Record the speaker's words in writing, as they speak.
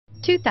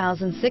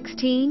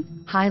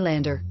2016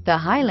 Highlander. The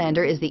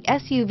Highlander is the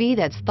SUV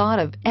that's thought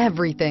of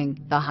everything.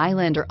 The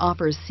Highlander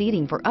offers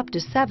seating for up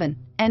to 7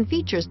 and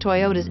features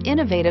Toyota's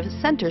innovative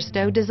center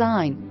stow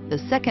design. The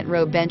second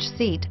row bench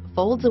seat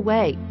folds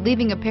away,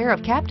 leaving a pair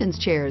of captain's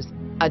chairs.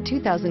 A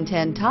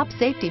 2010 top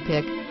safety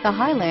pick, the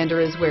Highlander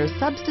is where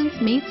substance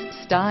meets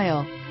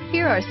style.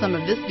 Here are some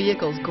of this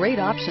vehicle's great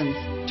options: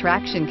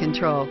 traction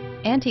control,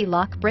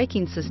 anti-lock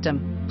braking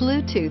system,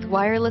 Bluetooth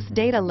wireless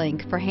data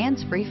link for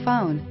hands-free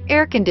phone,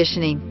 air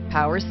conditioning,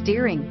 power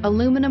steering,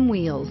 aluminum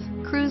wheels,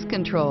 cruise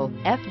control,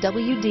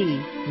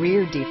 FWD,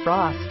 rear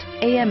defrost,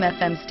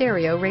 AM/FM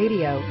stereo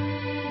radio.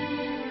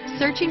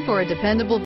 Searching for a dependable